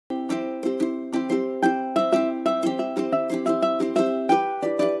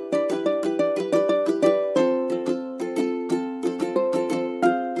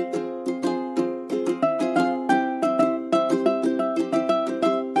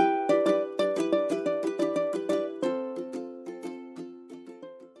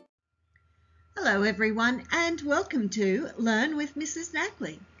Hello everyone and welcome to Learn with Mrs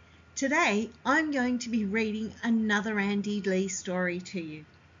Nakhle. Today I'm going to be reading another Andy Lee story to you.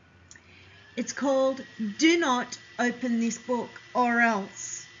 It's called Do Not Open This Book or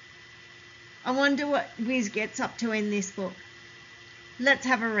Else. I wonder what Wiz gets up to in this book. Let's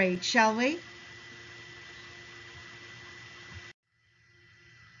have a read, shall we?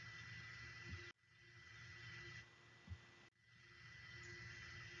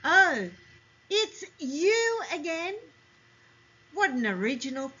 Oh, it's you again? What an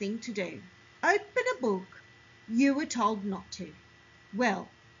original thing to do. Open a book you were told not to. Well,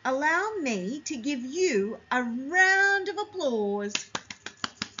 allow me to give you a round of applause.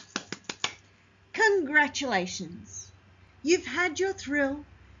 Congratulations. You've had your thrill.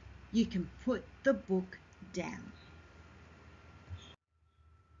 You can put the book down.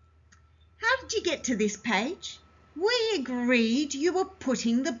 How did you get to this page? We agreed you were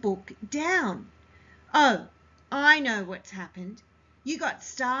putting the book down. Oh, I know what's happened. You got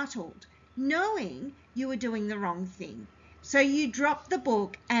startled, knowing you were doing the wrong thing. So you dropped the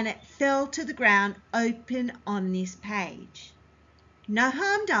book and it fell to the ground open on this page. No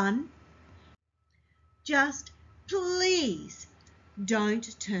harm done. Just please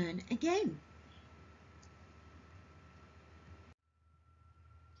don't turn again.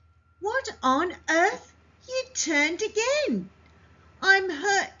 What on earth? You turned again. I'm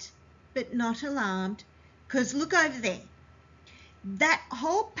hurt, but not alarmed, 'cause look over there. That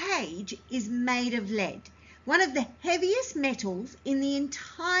whole page is made of lead, one of the heaviest metals in the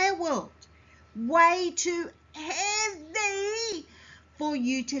entire world. Way too heavy for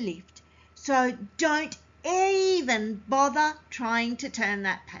you to lift. So don't even bother trying to turn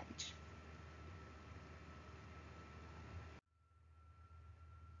that page.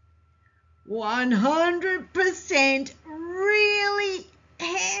 "100% really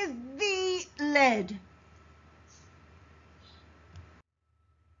heavy lead."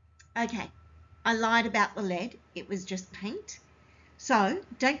 Okay, I lied about the lead. It was just paint. So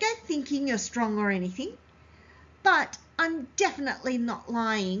don't go thinking you're strong or anything. But I'm definitely not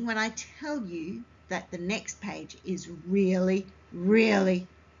lying when I tell you that the next page is really, really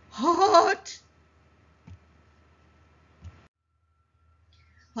hot.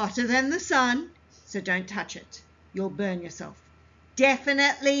 Hotter than the sun, so don't touch it. You'll burn yourself.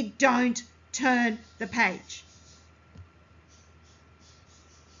 Definitely don't turn the page.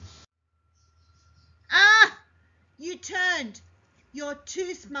 Ah! You turned. You're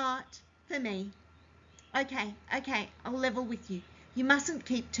too smart for me. Okay, I'll level with you. You mustn't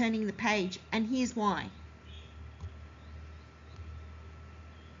keep turning the page, and here's why.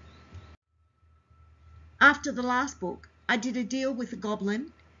 After the last book, I did a deal with the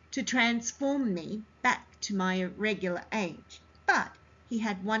goblin to transform me back to my regular age. But he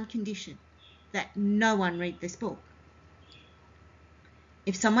had one condition, that no one read this book.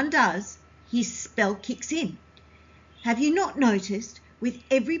 If someone does, his spell kicks in. Have you not noticed with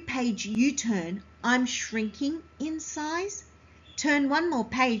every page you turn, I'm shrinking in size? Turn one more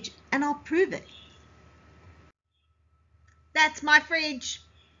page and I'll prove it. That's my fridge.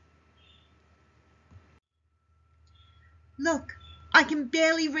 Look, I can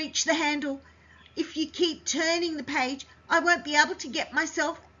barely reach the handle. If you keep turning the page, I won't be able to get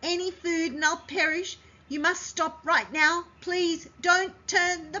myself any food and I'll perish. You must stop right now. Please don't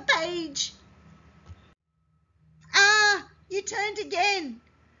turn the page. Ah, you turned again.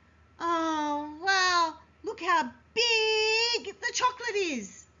 Oh, wow. Look how big the chocolate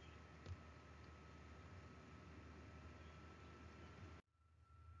is.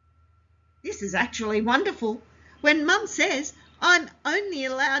 This is actually wonderful. When Mum says I'm only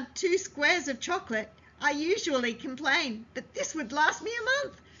allowed 2 squares of chocolate, I usually complain, but this would last me a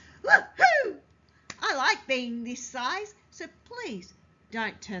month. Woohoo! I like being this size, so please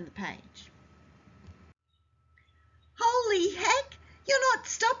don't turn the page. Holy heck, you're not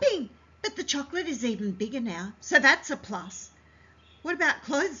stopping. But the chocolate is even bigger now, so that's a plus. What about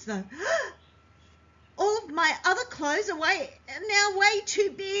clothes though? All of my other clothes are now way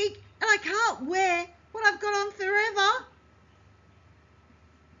too big and I can't wear what I've got on forever.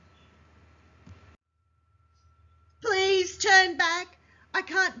 Please turn back. I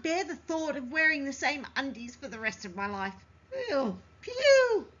can't bear the thought of wearing the same undies for the rest of my life. Ew,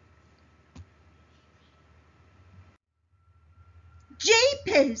 pew.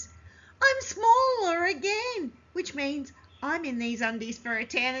 Jeepers, I'm smaller again, which means I'm in these undies for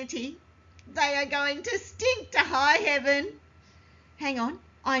eternity. They are going to stink to high heaven. Hang on,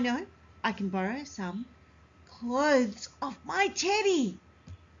 I know. I can borrow some clothes off my teddy.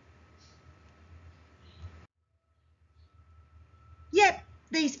 Yep,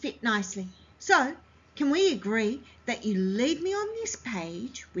 these fit nicely. So, can we agree that you leave me on this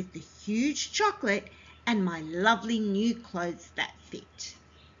page with the huge chocolate and my lovely new clothes that fit?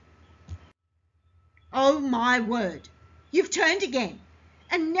 Oh my word, you've turned again,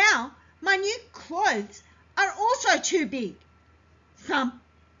 and now my new clothes are also too big. Thump,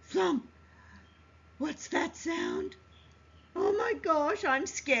 thump. What's that sound? Oh my gosh, I'm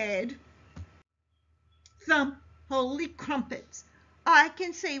scared. Thump, holy crumpets. I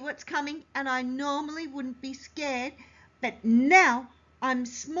can see what's coming, and I normally wouldn't be scared, but now I'm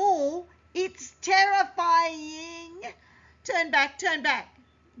small. It's terrifying. Turn back, turn back.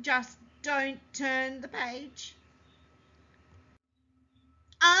 Just don't turn the page.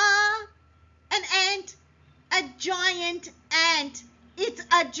 Ah, an ant, a giant ant. It's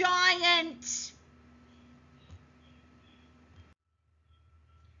a giant.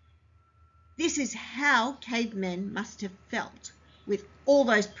 This is how cavemen must have felt with all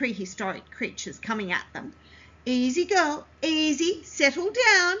those prehistoric creatures coming at them. Easy, girl, easy, settle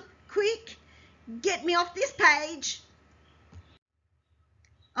down, quick, get me off this page.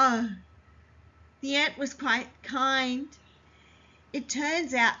 Oh, the ant was quite kind. It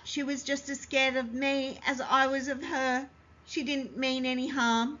turns out she was just as scared of me as I was of her. She didn't mean any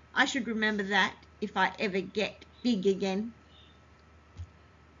harm. I should remember that if I ever get big again.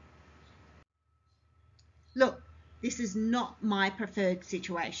 Look, this is not my preferred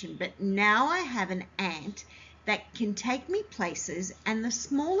situation, but now I have an ant that can take me places, and the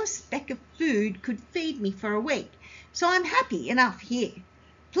smallest speck of food could feed me for a week. So I'm happy enough here.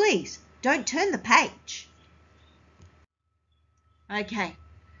 Please, don't turn the page. Okay,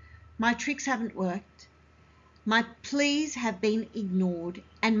 my tricks haven't worked. My pleas have been ignored,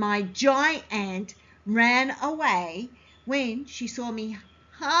 and my giant ran away when she saw me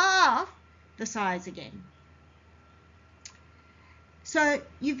half the size again. So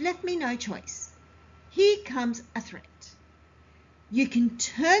you've left me no choice. Here comes a threat. You can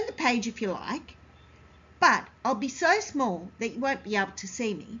turn the page if you like, but I'll be so small that you won't be able to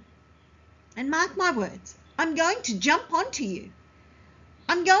see me. And mark my words, I'm going to jump onto you.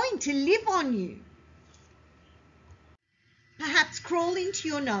 I'm going to live on you. Perhaps crawl into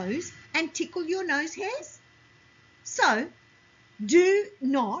your nose and tickle your nose hairs. So do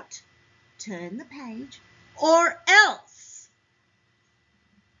not turn the page, or else